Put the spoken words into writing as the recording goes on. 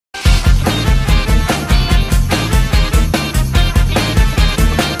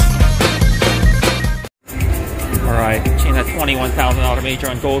$21,000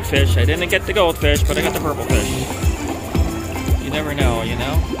 major on goldfish. I didn't get the goldfish, but I got the purple fish. You never know, you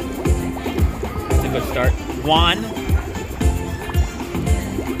know? It's a good start. 1.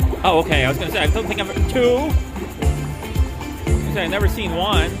 Oh, okay. I was gonna say I don't think I've 2. I've never seen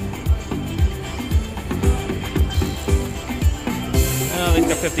 1. Oh, they've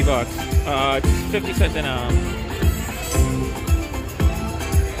got $50. It's 50 cents an ounce.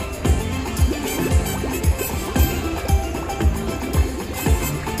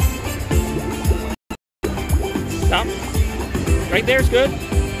 Stop. Right there's good.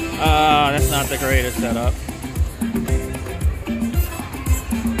 That's not the greatest setup.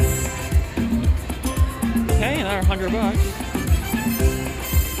 Okay, another $100.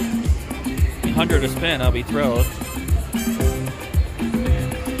 100 to spin, I'll be thrilled.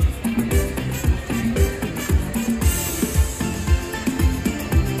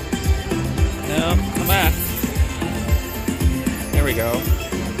 No, come back. There we go.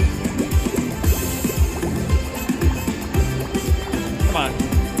 Come on.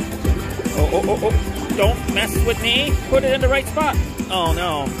 Oh. Don't mess with me. Put it in the right spot. Oh,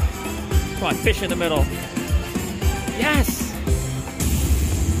 no. Come on, fish in the middle. Yes!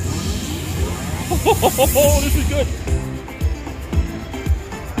 Oh, this is good.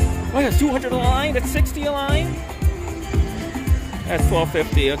 Oh, that's 200 a line. That's 60 a line. That's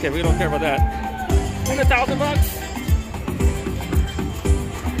 $12.50. Okay, we don't care about that. $100,000.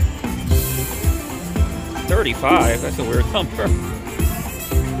 35. That's a weird number.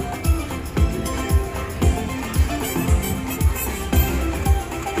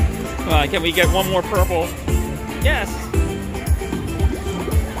 Come on, can we get one more purple? Yes.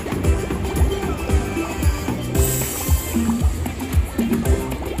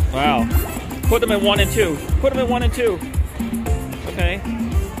 Wow. Put them in 1 and 2. Put them in 1 and 2. Okay.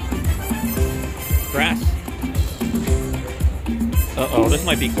 Grass. Uh-oh, this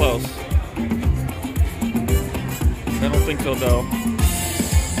might be close. I don't think so, though.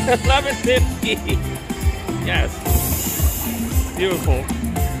 $11.50. Yes. Beautiful.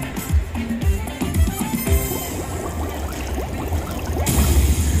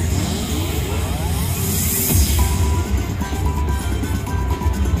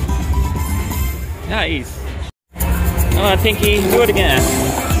 Nice. Come on, Pinky, do it again.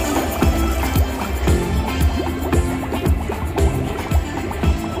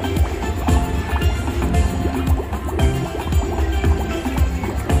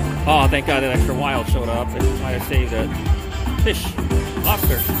 Oh, thank God that extra wild showed up. It might have saved it. Fish.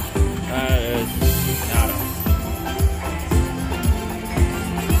 Lobster. That is nada.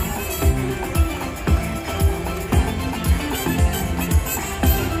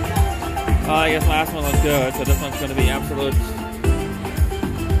 I guess last one was good, so this one's going to be absolute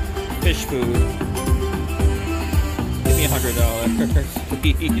fish food. Give me $100,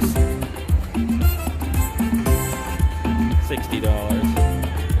 please. $60.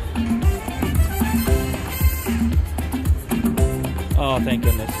 Oh, thank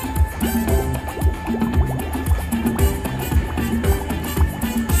goodness.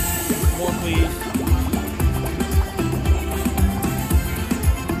 More, please.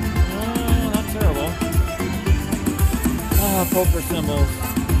 Poker symbols.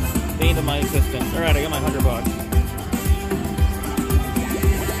 Bane of my existence. Alright, I got my $100.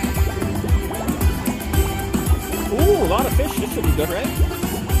 Ooh, a lot of fish. This should be good, right?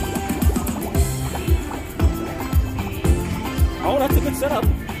 Oh, that's a good setup.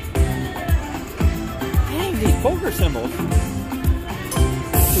 Dang, these poker symbols.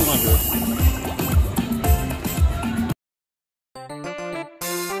 200.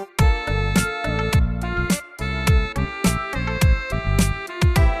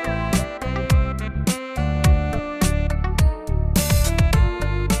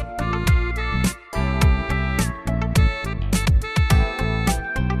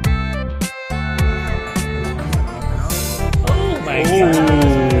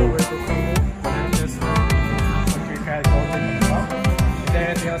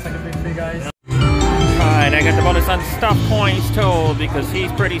 Alright, I got the bonus on stuff coins told because he's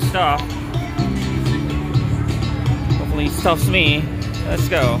pretty stuffed. Hopefully he stuffs me. Let's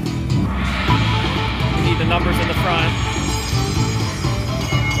go. We need the numbers in the front.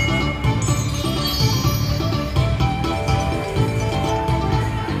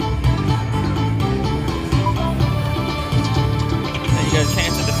 And you got a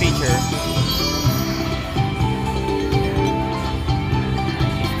chance at the feature.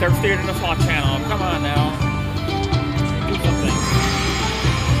 They're steered in the slot channel. Come on now. Do something.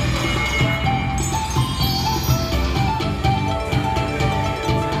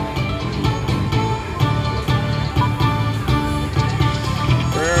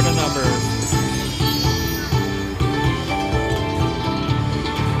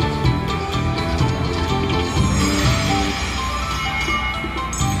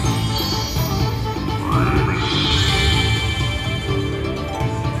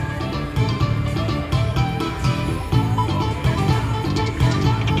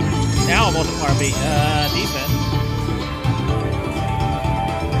 almost RB. Decent.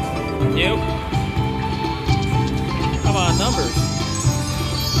 Nope. Come on, numbers.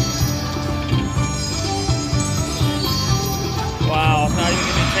 Wow, it's not even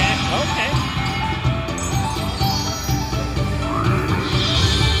giving me track. Okay.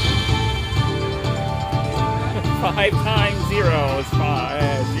 Five times 0 is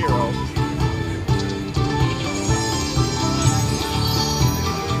 0.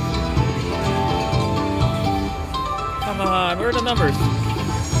 Come on, where are the numbers?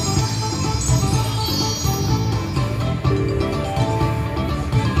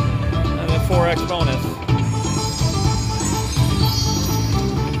 And then 4x bonus.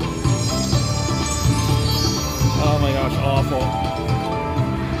 Oh my gosh, awful.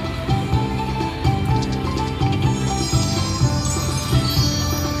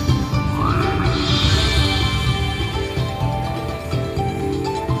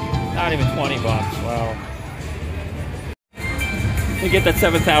 Not even 20 bucks, wow. We get that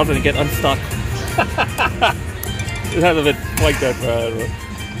 7,000 and get unstuck. It hasn't been like that forever.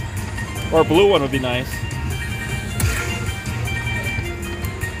 Or a blue one would be nice.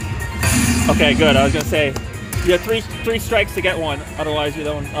 Okay, good. I was gonna say you have three strikes to get one. Otherwise you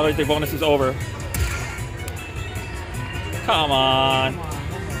don't. Otherwise the bonus is over. Come on.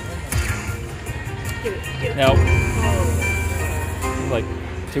 Nope. It's like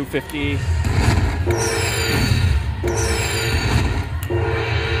 250.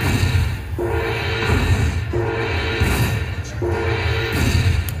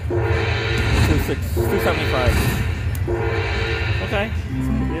 $275. Okay.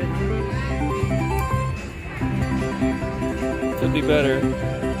 Could be better.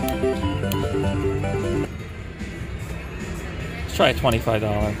 Let's try a $25.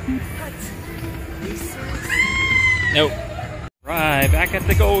 Nope. Right, back at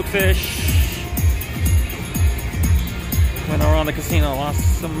the Goldfish. Went around the casino,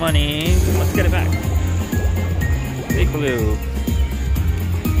 lost some money. Let's get it back. Big blue.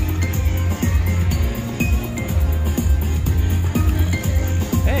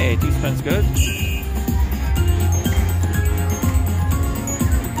 Hey, 2 spins good.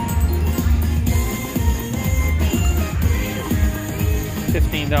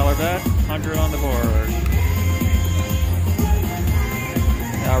 $15 bet, 100 on the board.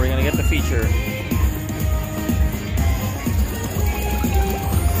 Now we're gonna get the feature.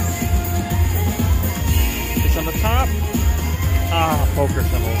 It's on the top. Ah, poker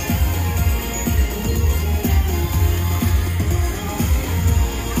symbols.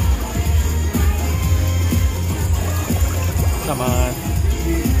 Come on.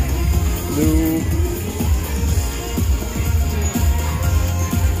 Blue.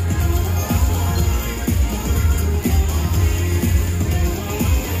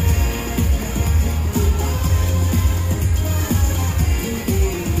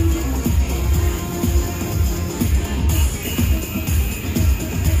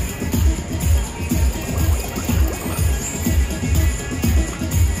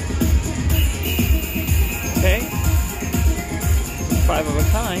 Okay. 5 of a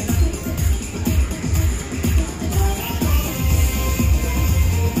kind.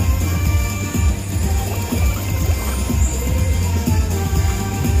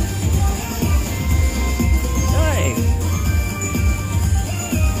 Nice.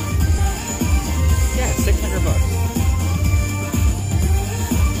 Yeah, 600 bucks.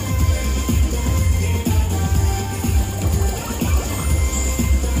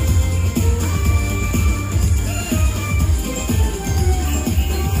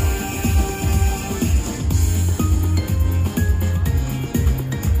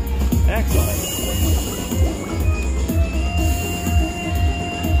 Excellent.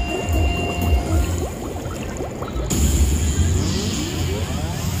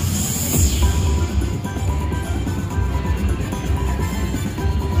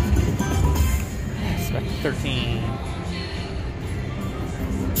 Spec 13.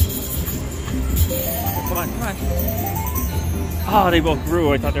 Come on, come on. Oh, they both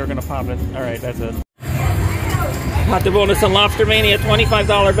grew. I thought they were gonna pop it. All right, that's it. Got the bonus on Lobstermania,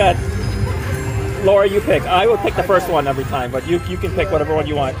 $25 bet. Laura, you pick. I would pick the first one every time, but you can pick whatever one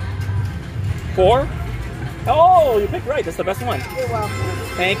you want. 4? Oh, you picked right. That's the best one. You're welcome.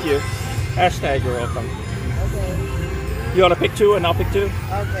 Thank you. Hashtag you're welcome. Okay. You want to pick 2 and I'll pick 2?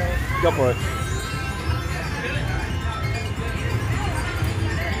 Okay. Go for it.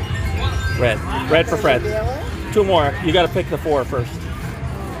 Red. Red for Fred. 2 more. You got to pick the 4 first.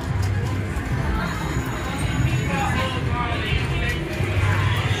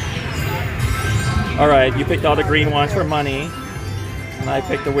 All right, you picked all the green ones for money. And I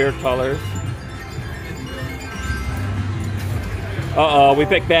picked the weird colors. Uh-oh, we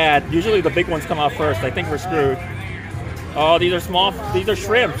picked bad. Usually the big ones come out first. I think we're screwed. Oh, these are small. These are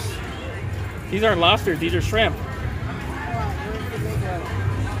shrimps. These aren't lobsters. These are shrimp.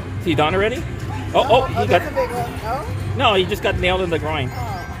 Is he done already? Oh, he got... The big one. No, he just got nailed in the groin.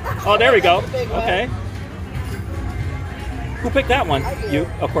 Oh, there we go. Okay. Who picked that one? You,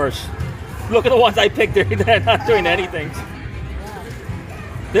 of course. Look at the ones I picked. They're not doing anything.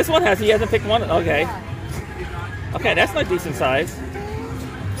 This one he hasn't picked one. Okay. Okay, that's not decent size.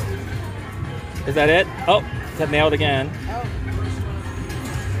 Is that it? Oh, got nailed again.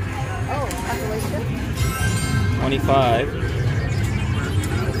 25.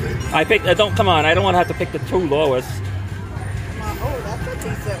 I picked. Don't come on. I don't want to have to pick the two lowest. Oh, that's a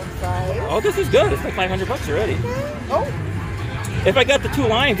decent size. Oh, this is good. It's like $500 already. Oh. If I got the two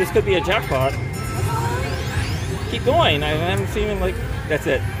lines, this could be a jackpot. Keep going. I haven't seen like. That's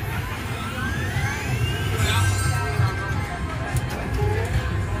it.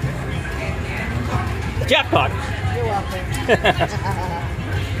 Jackpot. You're welcome.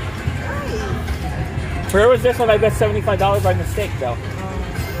 Where was this one? I bet $75 by mistake, though.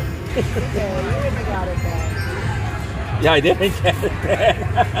 Yeah, you wouldn't have got it back. Yeah, I didn't get it back.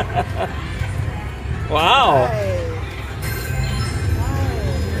 Wow. Nice.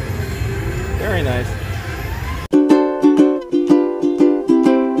 Very nice.